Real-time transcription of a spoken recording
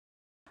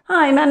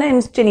Hi, my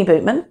name's Ginny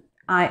Bootman.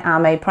 I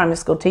am a primary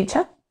school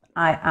teacher.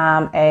 I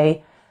am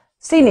a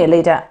senior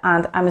leader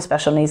and I'm a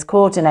special needs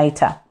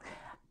coordinator.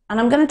 And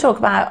I'm going to talk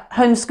about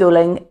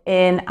homeschooling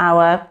in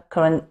our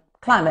current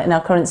climate, in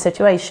our current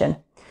situation.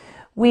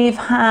 We've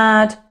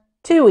had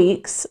 2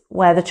 weeks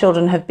where the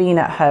children have been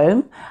at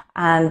home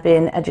and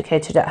been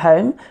educated at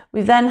home.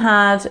 We've then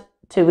had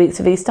 2 weeks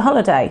of Easter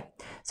holiday.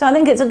 So I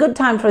think it's a good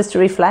time for us to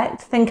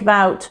reflect, think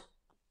about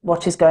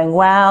what is going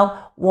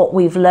well, what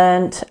we've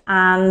learnt,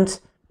 and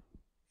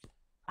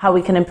how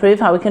we can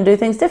improve, how we can do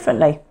things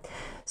differently.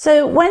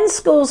 So when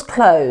schools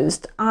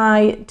closed,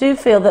 I do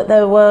feel that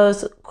there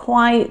was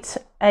quite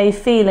a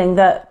feeling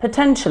that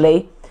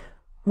potentially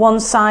one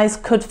size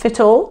could fit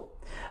all,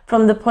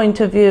 from the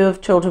point of view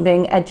of children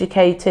being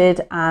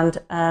educated,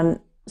 and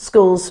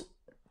schools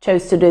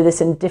chose to do this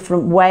in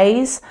different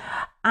ways.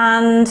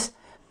 And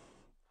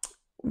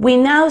we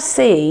now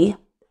see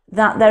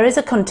that there is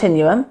a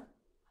continuum,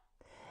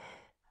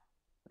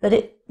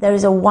 but there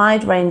is a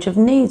wide range of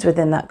needs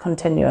within that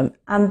continuum.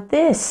 And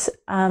this,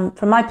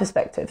 from my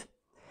perspective,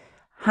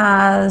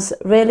 has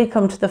really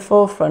come to the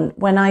forefront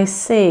when I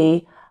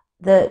see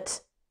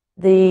that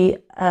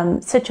the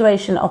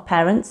situation of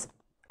parents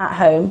at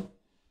home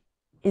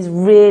is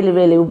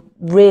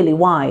really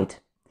wide.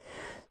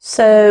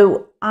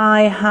 So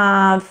I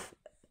have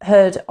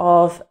heard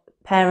of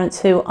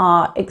parents who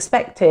are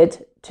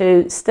expected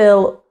to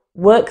still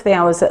work the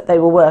hours that they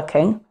were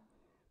working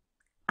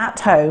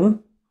at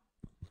home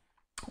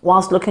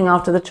whilst looking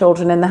after the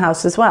children in the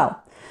house as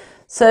well.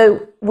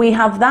 So we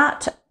have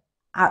that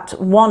at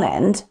one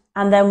end,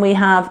 and then we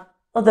have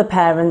other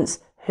parents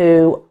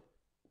who,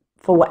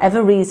 for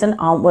whatever reason,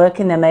 aren't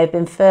working. They may have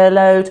been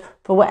furloughed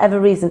for whatever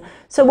reason.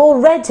 So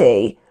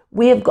already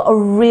we have got a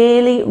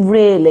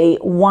really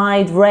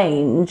wide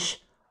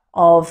range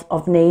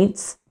of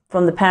needs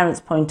from the parents'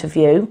 point of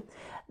view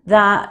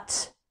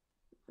that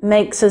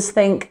makes us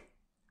think,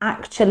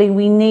 actually,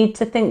 we need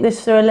to think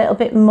this through a little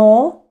bit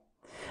more,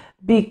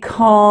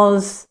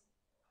 because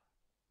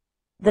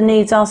the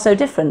needs are so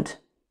different.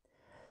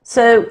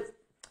 So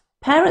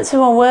parents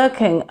who are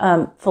working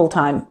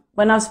full-time,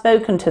 when I've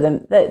spoken to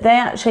them, they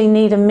actually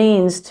need a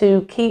means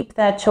to keep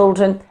their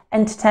children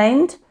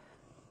entertained,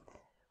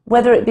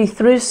 whether it be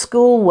through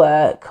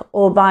schoolwork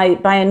or by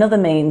another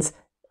means.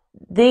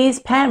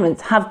 These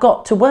parents have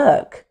got to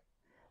work.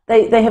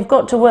 They have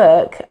got to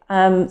work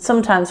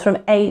sometimes from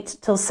 8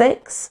 till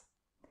 6,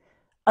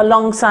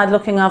 alongside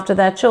looking after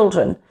their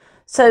children.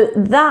 So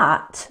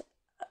that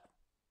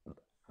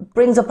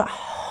brings up a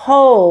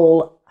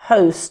whole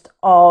host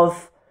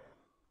of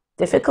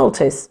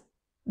difficulties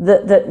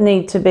that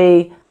need to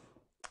be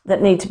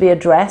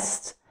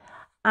addressed.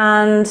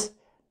 And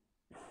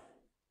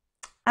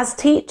as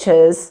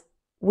teachers,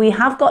 we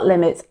have got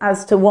limits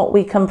as to what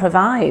we can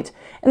provide.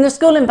 In the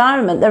school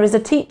environment, there is a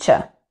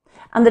teacher,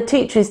 and the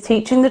teacher is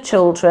teaching the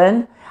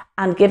children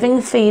and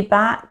giving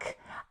feedback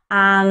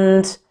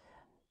and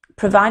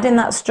providing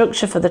that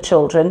structure for the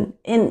children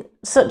in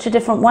such a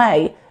different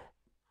way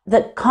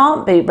that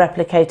can't be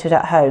replicated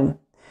at home.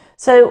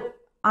 So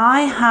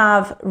I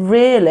have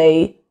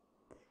really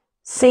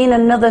seen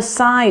another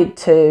side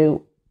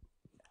to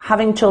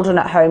having children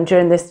at home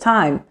during this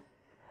time,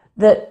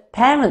 that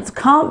parents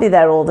can't be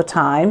there all the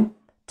time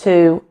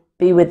to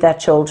be with their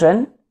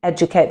children,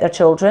 educate their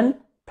children,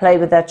 play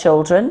with their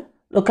children,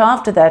 look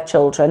after their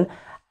children.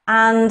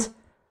 And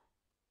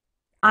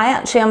I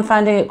actually am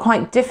finding it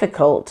quite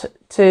difficult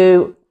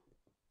to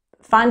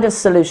find a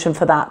solution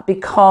for that,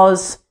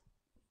 because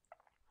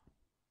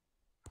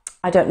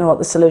I don't know what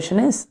the solution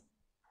is.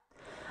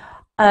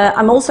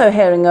 I'm also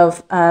hearing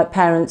of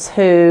parents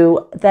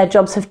who their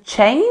jobs have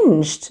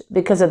changed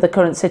because of the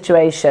current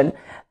situation.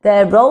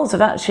 Their roles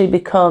have actually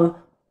become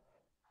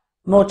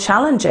more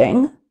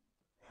challenging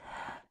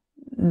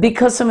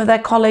because some of their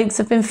colleagues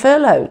have been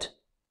furloughed.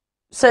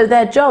 So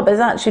their job has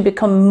actually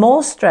become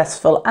more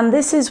stressful. And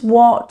this is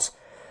what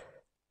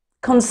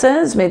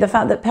concerns me, the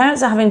fact that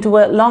parents are having to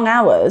work long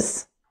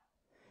hours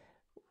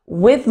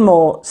with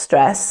more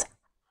stress,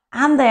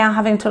 and they are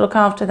having to look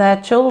after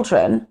their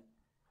children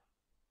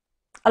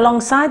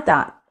alongside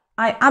that.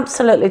 I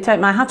absolutely take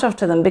my hat off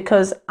to them,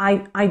 because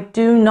I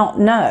do not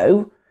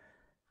know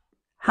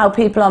how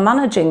people are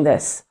managing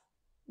this,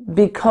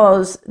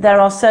 because there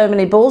are so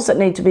many balls that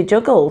need to be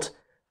juggled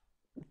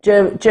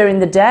during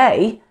the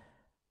day,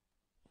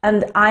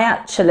 and I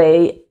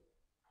actually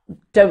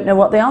don't know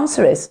what the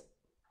answer is.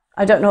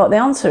 I don't know what the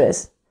answer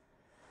is.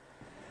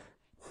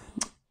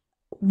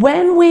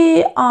 When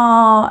we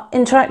are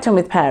interacting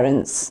with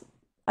parents,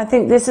 I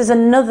think this is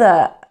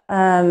another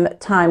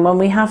time when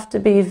we have to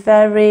be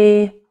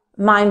very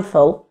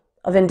mindful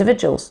of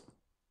individuals.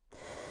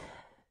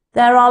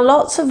 There are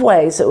lots of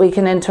ways that we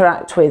can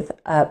interact with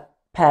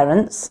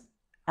parents.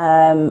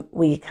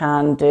 We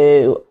can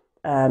do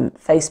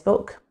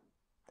Facebook,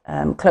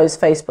 closed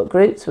Facebook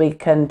groups. We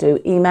can do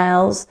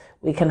emails.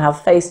 We can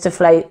have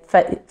face-to-face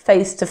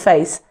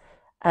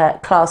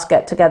class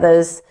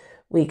get-togethers.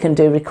 We can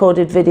do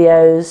recorded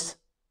videos.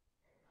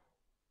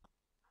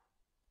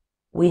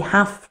 we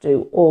have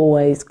to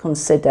always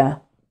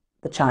consider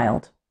the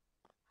child,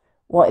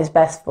 what is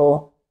best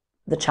for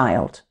the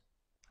child.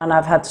 And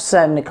I've had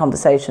so many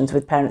conversations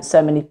with parents,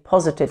 so many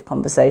positive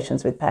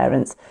conversations with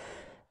parents,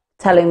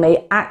 telling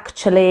me,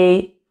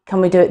 actually,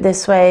 can we do it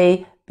this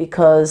way?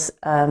 Because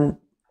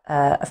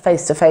a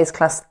face-to-face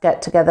class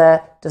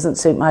get-together doesn't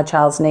suit my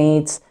child's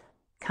needs.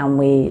 Can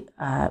we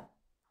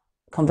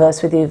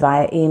converse with you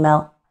via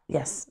email?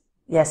 Yes,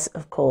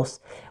 of course.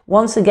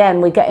 Once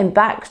again, we're getting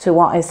back to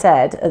what I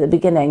said at the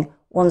beginning.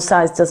 One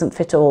size doesn't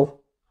fit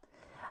all.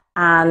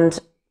 And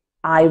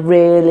I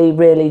really,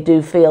 really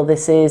do feel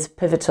this is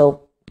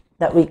pivotal,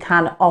 that we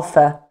can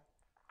offer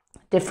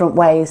different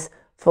ways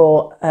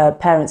for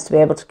parents to be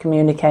able to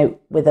communicate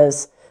with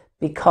us,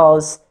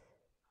 because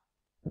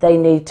they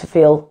need to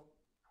feel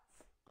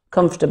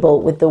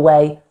comfortable with the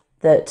way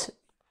that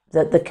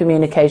the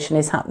communication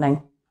is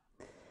happening.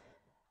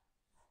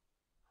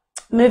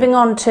 Moving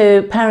on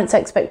to parents'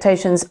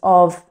 expectations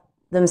of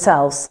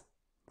themselves.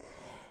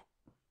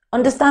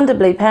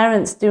 Understandably,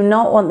 parents do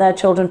not want their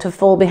children to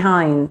fall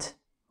behind.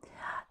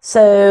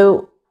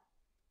 So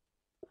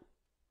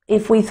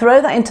if we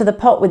throw that into the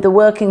pot with the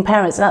working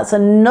parents, that's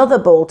another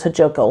ball to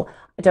juggle.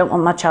 I don't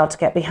want my child to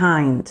get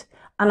behind.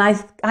 And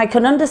I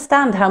can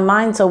understand how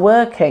minds are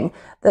working,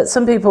 that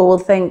some people will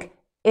think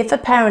if a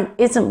parent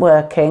isn't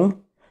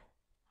working,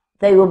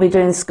 they will be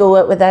doing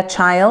schoolwork with their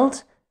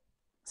child,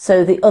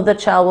 so the other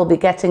child will be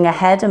getting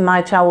ahead and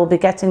my child will be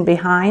getting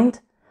behind.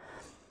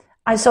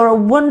 I saw a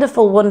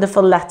wonderful,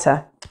 wonderful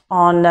letter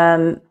on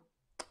the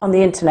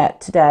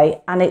internet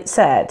today, and it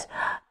said,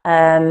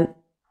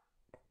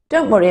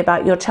 don't worry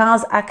about your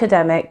child's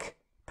academic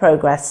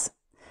progress.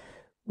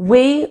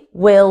 We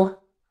will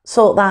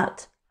sort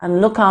that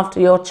and look after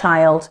your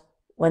child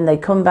when they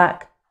come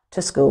back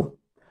to school.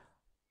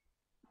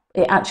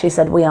 It actually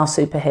said, we are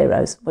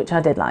superheroes, which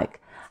I did like.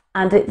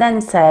 And it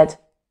then said,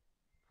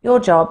 your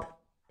job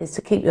is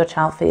to keep your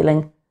child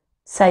feeling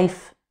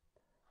safe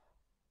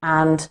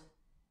and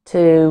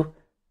to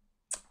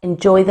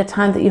enjoy the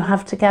time that you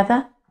have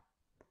together.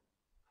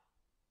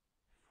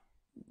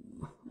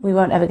 We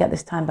won't ever get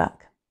this time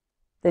back.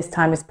 This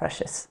time is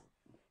precious.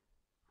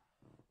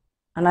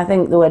 And I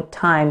think the word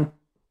time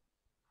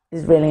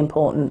is really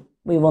important.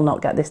 We will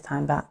not get this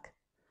time back.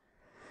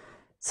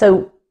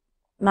 So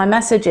my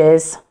message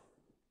is,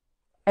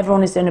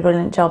 everyone is doing a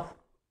brilliant job.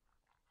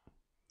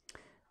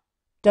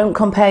 Don't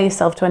compare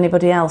yourself to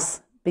anybody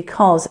else,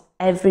 because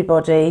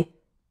everybody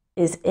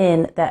is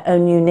in their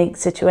own unique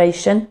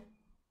situation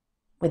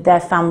with their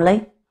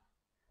family,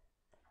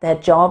 their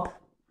job.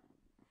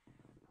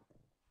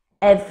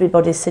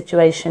 Everybody's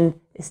situation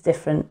is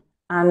different,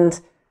 and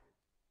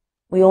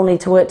we all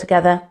need to work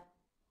together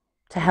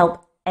to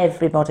help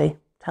everybody,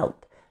 to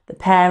help the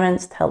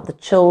parents, to help the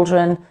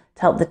children,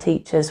 to help the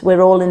teachers.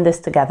 We're all in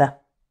this together.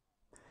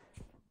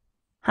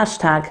 #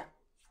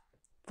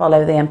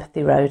 follow the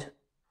empathy road.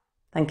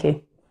 Thank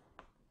you.